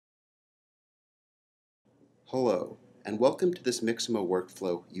Hello, and welcome to this Mixamo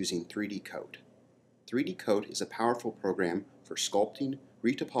workflow using 3D Coat. 3D Coat is a powerful program for sculpting,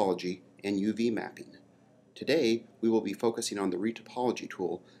 retopology, and UV mapping. Today, we will be focusing on the retopology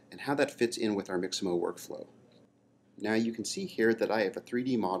tool and how that fits in with our Mixamo workflow. Now you can see here that I have a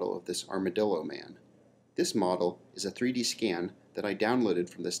 3D model of this armadillo man. This model is a 3D scan that I downloaded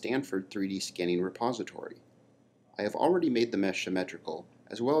from the Stanford 3D scanning repository. I have already made the mesh symmetrical,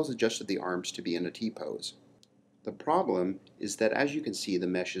 as well as adjusted the arms to be in a T-pose. The problem is that, as you can see, the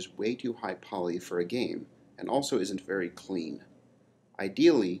mesh is way too high poly for a game, and also isn't very clean.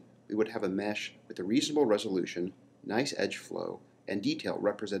 Ideally, we would have a mesh with a reasonable resolution, nice edge flow, and detail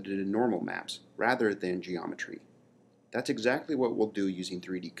represented in normal maps, rather than geometry. That's exactly what we'll do using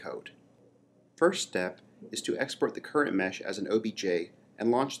 3D Coat. First step is to export the current mesh as an OBJ and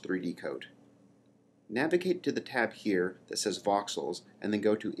launch 3D Coat. Navigate to the tab here that says Voxels, and then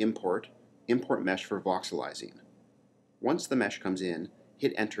go to Import Mesh for voxelizing. Once the mesh comes in,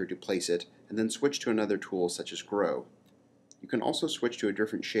 hit Enter to place it, and then switch to another tool such as Grow. You can also switch to a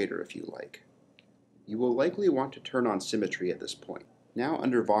different shader if you like. You will likely want to turn on symmetry at this point. Now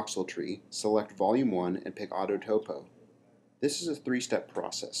under Voxel Tree, select Volume 1 and pick Auto Topo. This is a three-step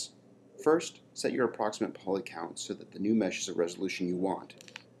process. First, set your approximate poly count so that the new mesh is a resolution you want.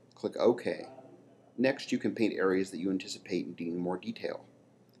 Click OK. Next, you can paint areas that you anticipate needing more detail.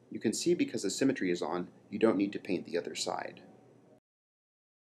 You can see because the symmetry is on, you don't need to paint the other side.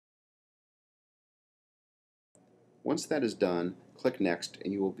 Once that is done, click Next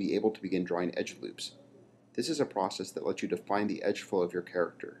and you will be able to begin drawing edge loops. This is a process that lets you define the edge flow of your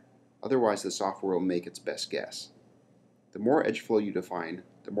character. Otherwise, the software will make its best guess. The more edge flow you define,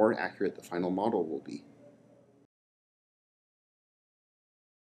 the more accurate the final model will be.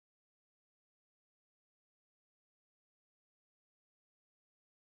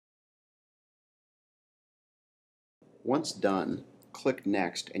 Once done, click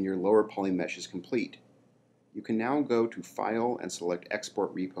Next and your lower poly mesh is complete. You can now go to File and select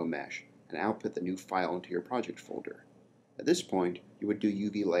Export Repo Mesh and output the new file into your project folder. At this point, you would do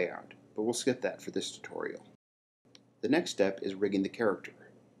UV layout, but we'll skip that for this tutorial. The next step is rigging the character.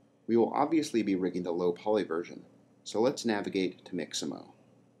 We will obviously be rigging the low poly version, so let's navigate to Mixamo.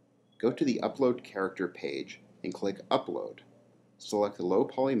 Go to the Upload Character page and click Upload. Select the low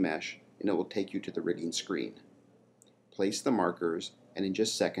poly mesh and it will take you to the rigging screen. Place the markers, and in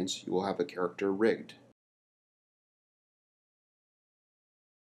just seconds you will have a character rigged.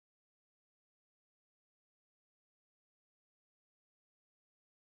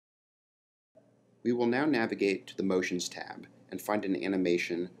 We will now navigate to the Motions tab and find an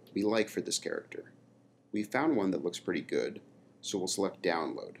animation we like for this character. We found one that looks pretty good, so we'll select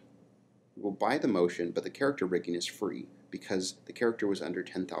Download. We will buy the motion, but the character rigging is free because the character was under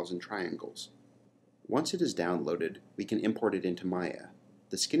 10,000 triangles. Once it is downloaded, we can import it into Maya.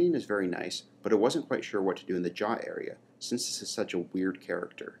 The skinning is very nice, but it wasn't quite sure what to do in the jaw area since this is such a weird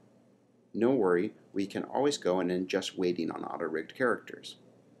character. No worry, we can always go and adjust weighting on auto-rigged characters.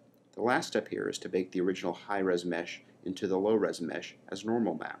 The last step here is to bake the original high-res mesh into the low-res mesh as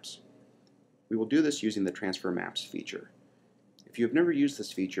normal maps. We will do this using the Transfer Maps feature. If you have never used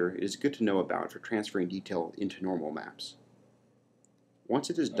this feature, it is good to know about for transferring detail into normal maps. Once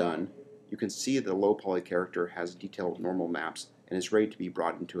it is done, you can see the low poly character has detailed normal maps and is ready to be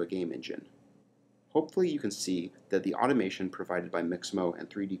brought into a game engine. Hopefully you can see that the automation provided by Mixamo and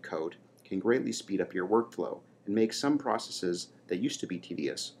 3D Coat can greatly speed up your workflow and make some processes that used to be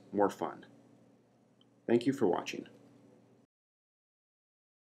tedious more fun. Thank you for watching.